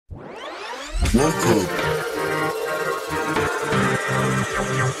Welcome.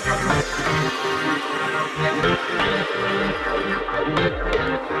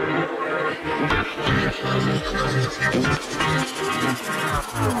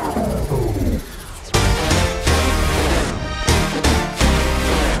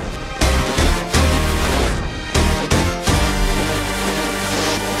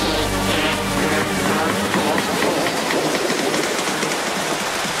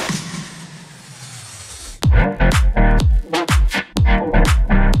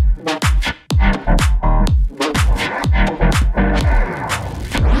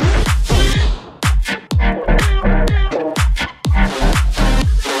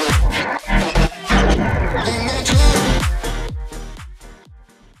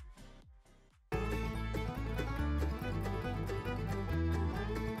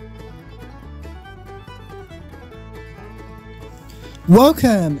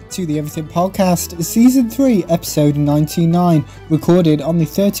 Welcome to the Everything Podcast, Season 3, Episode 99, recorded on the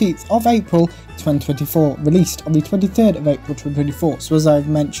 13th of April 2024, released on the 23rd of April 2024. So as I've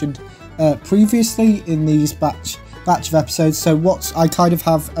mentioned previously in these batch of episodes, so what I kind of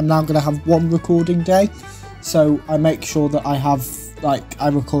have, I'm now going to have one recording day, so I make sure that I have, I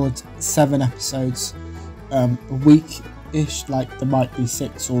record 7 episodes a week-ish, there might be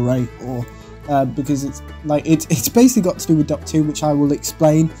 6 or 8 or... because it's basically got to do with Doctor Who, which I will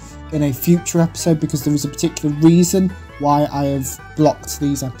explain in a future episode, because there is a particular reason why I have blocked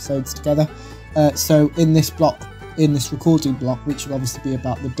these episodes together. So in this recording block, which will obviously be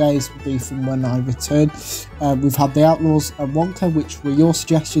about the days, will be from when I return. We've had The Outlaws and Wonka, which were your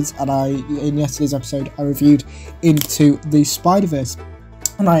suggestions, and in yesterday's episode I reviewed Into the Spider-Verse,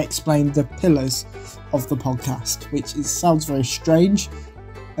 and I explained the pillars of the podcast, which sounds very strange.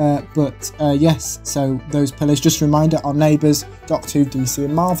 But yes, so those pillars, just a reminder, are Neighbours, Doctor Who, DC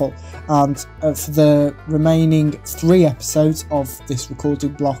and Marvel. And for the remaining 3 episodes of this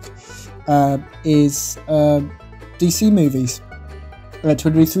recording block is DC movies,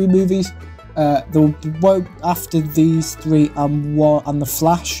 23 movies. There will be after these 3 and The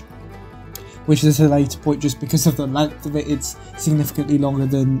Flash, which is a later point just because of the length of it. It's significantly longer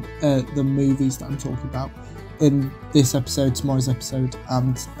than the movies that I'm talking about in this episode, tomorrow's episode,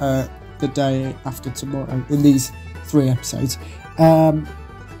 and the day after tomorrow, in these 3 episodes. But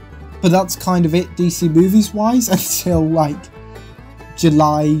that's kind of it DC movies wise until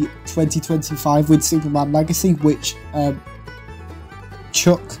July 2025 with Superman Legacy, which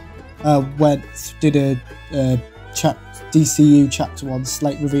Chuck did a DCU Chapter 1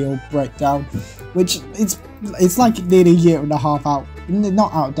 slate reveal breakdown, which it's nearly a year and a half out,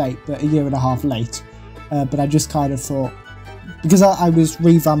 not out of date, but a year and a half late. But I just kind of thought, because I was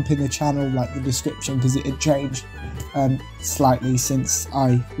revamping the channel, the description, because it had changed slightly since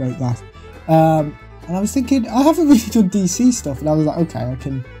I wrote that. And I was thinking, I haven't really done DC stuff, and I was like, okay, I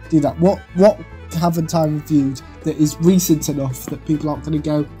can do that. What haven't I reviewed that is recent enough that people aren't going to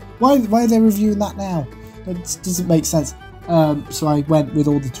go, why are they reviewing that now? That doesn't make sense. So I went with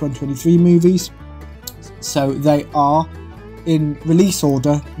all the 2023 movies. So they are in release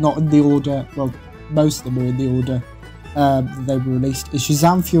order, not in the order, well, most of them are in the order that they were released, is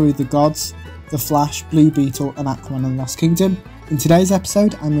Shazam, Fury of the Gods, The Flash, Blue Beetle and Aquaman and the Lost Kingdom. In today's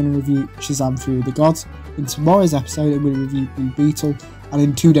episode, I'm going to review Shazam, Fury of the Gods. In tomorrow's episode, I'm going to review Blue Beetle. And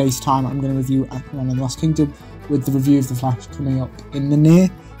in 2 days' time, I'm going to review Aquaman and the Lost Kingdom, with the review of The Flash coming up in the near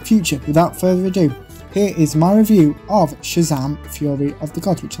future. Without further ado, here is my review of Shazam, Fury of the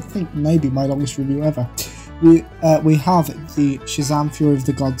Gods, which I think may be my longest review ever. We have the Shazam, Fury of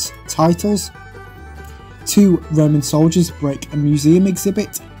the Gods titles. 2 Roman soldiers break a museum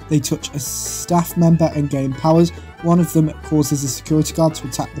exhibit. They touch a staff member and gain powers. One of them causes a security guard to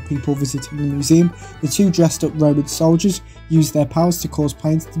attack the people visiting the museum. The 2 dressed up Roman soldiers use their powers to cause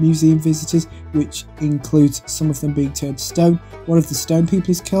pain to the museum visitors, which includes some of them being turned to stone. One of the stone people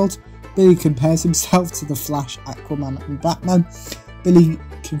is killed. Billy compares himself to the Flash, Aquaman and Batman. Billy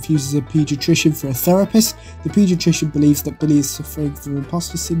confuses a paediatrician for a therapist. The paediatrician believes that Billy is suffering from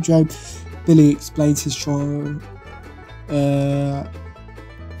imposter syndrome. Billy explains his trauma.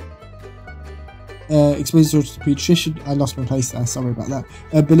 Explains to the paediatrician. I lost my place there, sorry about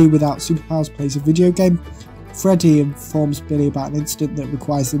that. Billy without superpowers plays a video game. Freddy informs Billy about an incident that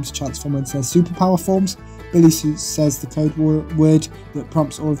requires them to transform into their superpower forms. Billy says the code word that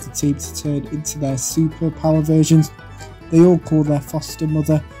prompts all of the team to turn into their superpower versions. They all call their foster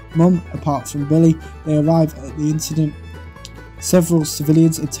mother Mum, apart from Billy. They arrive at the incident. Several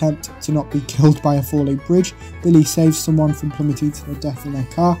civilians attempt to not be killed by a falling bridge. Billy saves someone from plummeting to their death in their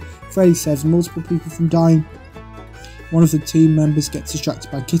car. Freddy saves multiple people from dying. One of the team members gets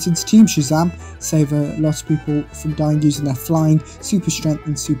distracted by kittens. Team Shazam save a lot of people from dying using their flying, super strength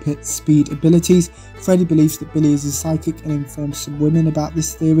and super speed abilities. Freddy believes that Billy is a psychic and informs some women about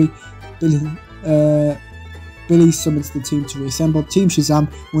this theory. Billy summons the team to reassemble. Team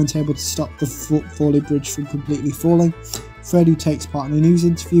Shazam weren't able to stop the falling bridge from completely falling. Freddy takes part in a news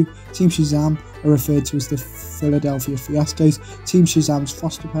interview. Team Shazam are referred to as the Philadelphia Fiascos. Team Shazam's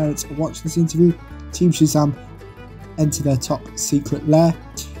foster parents are watching this interview. Team Shazam enter their top secret lair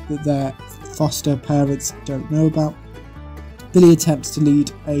that their foster parents don't know about. Billy attempts to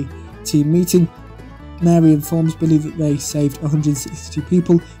lead a team meeting. Mary informs Billy that they saved 162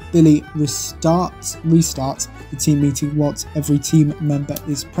 people. Billy restarts the team meeting once every team member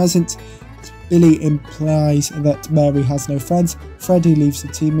is present. Billy implies that Mary has no friends. Freddy leaves the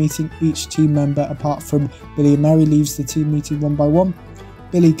team meeting. Each team member, apart from Billy and Mary, leaves the team meeting one by one.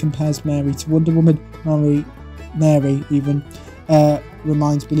 Billy compares Mary to Wonder Woman. Mary even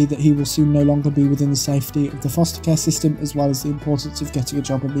reminds Billy that he will soon no longer be within the safety of the foster care system, as well as the importance of getting a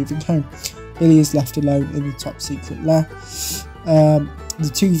job and leaving home. Billy is left alone in the top secret lair. The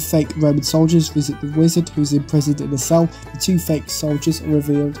two fake Roman soldiers visit the wizard, who's imprisoned in a cell. The two fake soldiers are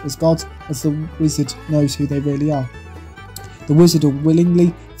revealed as gods, as the wizard knows who they really are. The wizard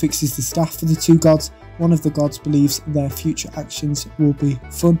unwillingly fixes the staff for the two gods. One of the gods believes their future actions will be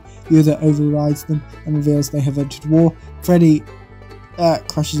fun. The other overrides them and reveals they have entered war. Freddy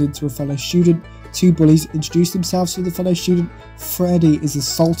crashes into a fellow student. Two bullies introduce themselves to the fellow student. Freddy is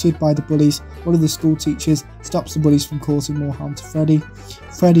assaulted by the bullies. One of the school teachers stops the bullies from causing more harm to Freddy.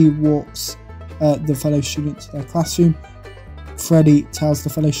 Freddy walks the fellow student to their classroom. Freddy tells the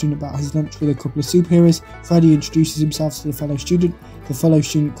fellow student about his lunch with a couple of superheroes. Freddy introduces himself to the fellow student. The fellow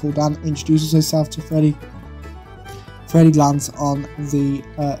student called Anne introduces herself to Freddy. Freddy lands on the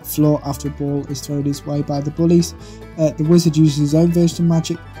floor after a ball is thrown his way by the bullies. The wizard uses his own version of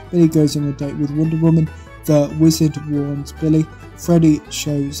magic. Billy goes on a date with Wonder Woman. The wizard warns Billy. Freddy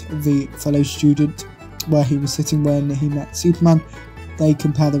shows the fellow student where he was sitting when he met Superman. They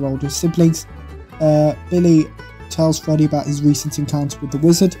compare their older siblings. Billy tells Freddy about his recent encounter with the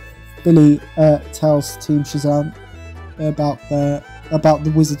wizard. Billy tells Team Shazam about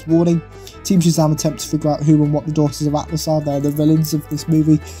the wizard's warning. Team Shazam attempts to figure out who and what the Daughters of Atlas are. They're the villains of this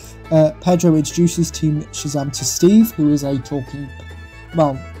movie. Pedro introduces Team Shazam to Steve, who is a talking,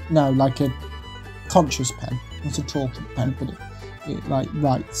 like a conscious pen, not a talking pen, but it like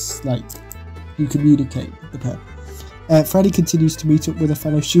writes, like you communicate with the pen. Freddy continues to meet up with a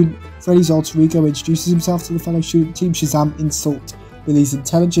fellow student. Freddy's alter ego introduces himself to the fellow student. Team Shazam insult Billy's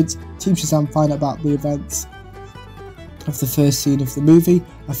intelligence. Team Shazam find out about the events of the first scene of the movie.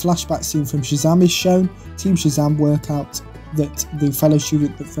 A flashback scene from Shazam is shown. Team Shazam work out that the fellow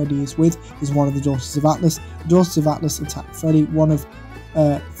student that Freddy is with is one of the Daughters of Atlas. The Daughters of Atlas attack Freddy. One of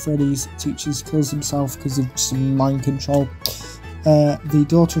Freddy's teachers kills himself because of some mind control. The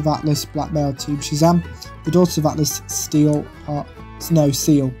Daughter of Atlas blackmailed Team Shazam. The Daughters of Atlas seal.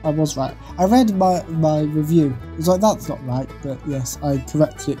 I was right. I read my review. I was like, that's not right, but yes, I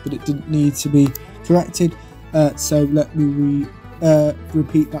corrected it, but it didn't need to be corrected. So let me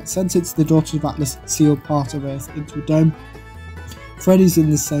repeat that sentence. The Daughters of Atlas seal part of Earth into a dome. Freddy's in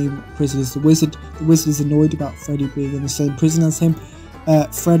the same prison as the wizard. The wizard is annoyed about Freddy being in the same prison as him.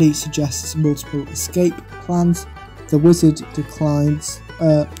 Freddy suggests multiple escape plans. The wizard declines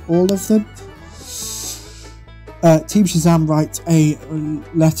all of them. Team Shazam writes a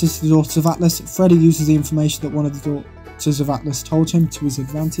letter to the Daughters of Atlas. Freddy uses the information that one of the Daughters of Atlas told him to his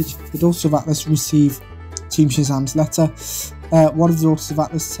advantage. The Daughters of Atlas receive Team Shazam's letter. One of the Daughters of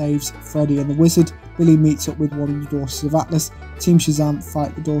Atlas saves Freddy and the wizard. Billy meets up with one of the Daughters of Atlas. Team Shazam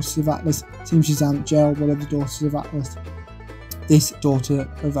fight the Daughters of Atlas. Team Shazam jail one of the Daughters of Atlas. This Daughter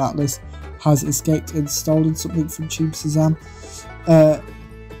of Atlas has escaped and stolen something from Team Shazam.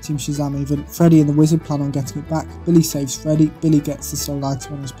 Team Shazam even. Freddy and the wizard plan on getting it back. Billy saves Freddy. Billy gets the stolen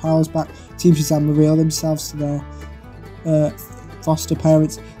item and his powers back. Team Shazam reveal themselves to their foster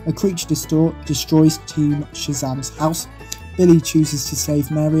parents. A creature destroys Team Shazam's house. Billy chooses to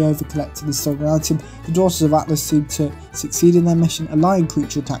save Mary over collecting the stolen item. The Daughters of Atlas seem to succeed in their mission. A lion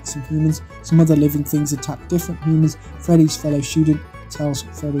creature attacks some humans. Some other living things attack different humans. Freddy's fellow student tells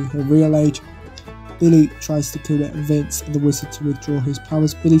Freddy her real age. Billy tries to convince the wizard to withdraw his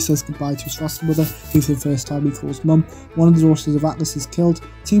powers. Billy says goodbye to his foster mother, who for the first time he calls Mum. One of the Daughters of Atlas is killed.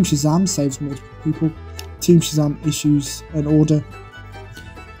 Team Shazam saves multiple people. Team Shazam issues an order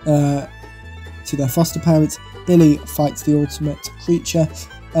to their foster parents. Billy fights the ultimate creature.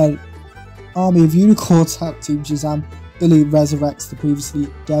 An army of unicorns help Team Shazam. Billy resurrects the previously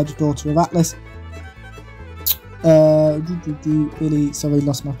dead Daughter of Atlas. Billy, sorry,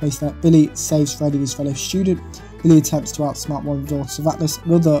 lost my place there. Billy saves Freddy, his fellow student. Billy attempts to outsmart one of the daughters of Atlas.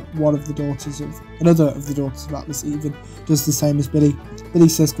 Another of the daughters of Atlas even does the same as Billy. Billy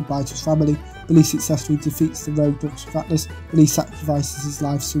says goodbye to his family. Billy successfully defeats the rogue daughter of Atlas. Billy sacrifices his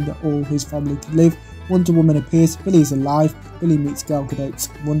life so that all his family can live. Wonder Woman appears. Billy is alive. Billy meets Gal Gadot's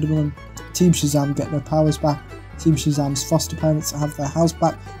Wonder Woman. Team Shazam get their powers back. Team Shazam's foster parents have their house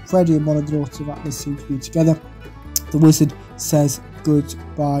back. Freddy and one of the daughters of Atlas seem to be together. The wizard says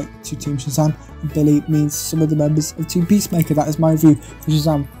goodbye to Team Shazam, and Billy meets some of the members of Team Peacemaker. That is my review for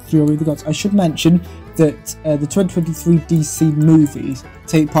Shazam: Fury of the Gods. I should mention that the 2023 DC movies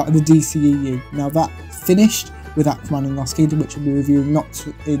take part in the DCEU. Now that finished with Aquaman and Lost Kingdom, which we'll be reviewing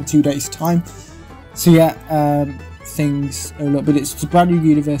in 2 days' time. So yeah, things a little bit. It's a brand new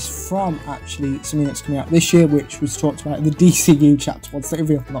universe from actually something that's coming out this year, which was talked about in the DCU Chapter 1 state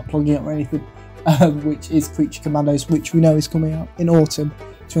review. I'm not plugging it or anything, which is Creature Commandos, which we know is coming out in autumn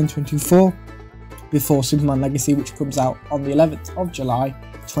 2024, before Superman Legacy, which comes out on the 11th of July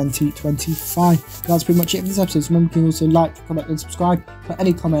 2025. That's pretty much it for this episode. So remember, you can also like, comment and subscribe. Put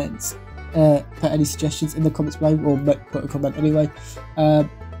any comments, put any suggestions in the comments below, or put a comment anyway.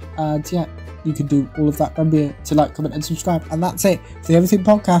 And yeah, you can do all of that. Remember to like, comment and subscribe. And that's it for the Everything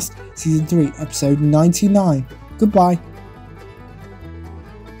Podcast Season 3 Episode 99. Goodbye.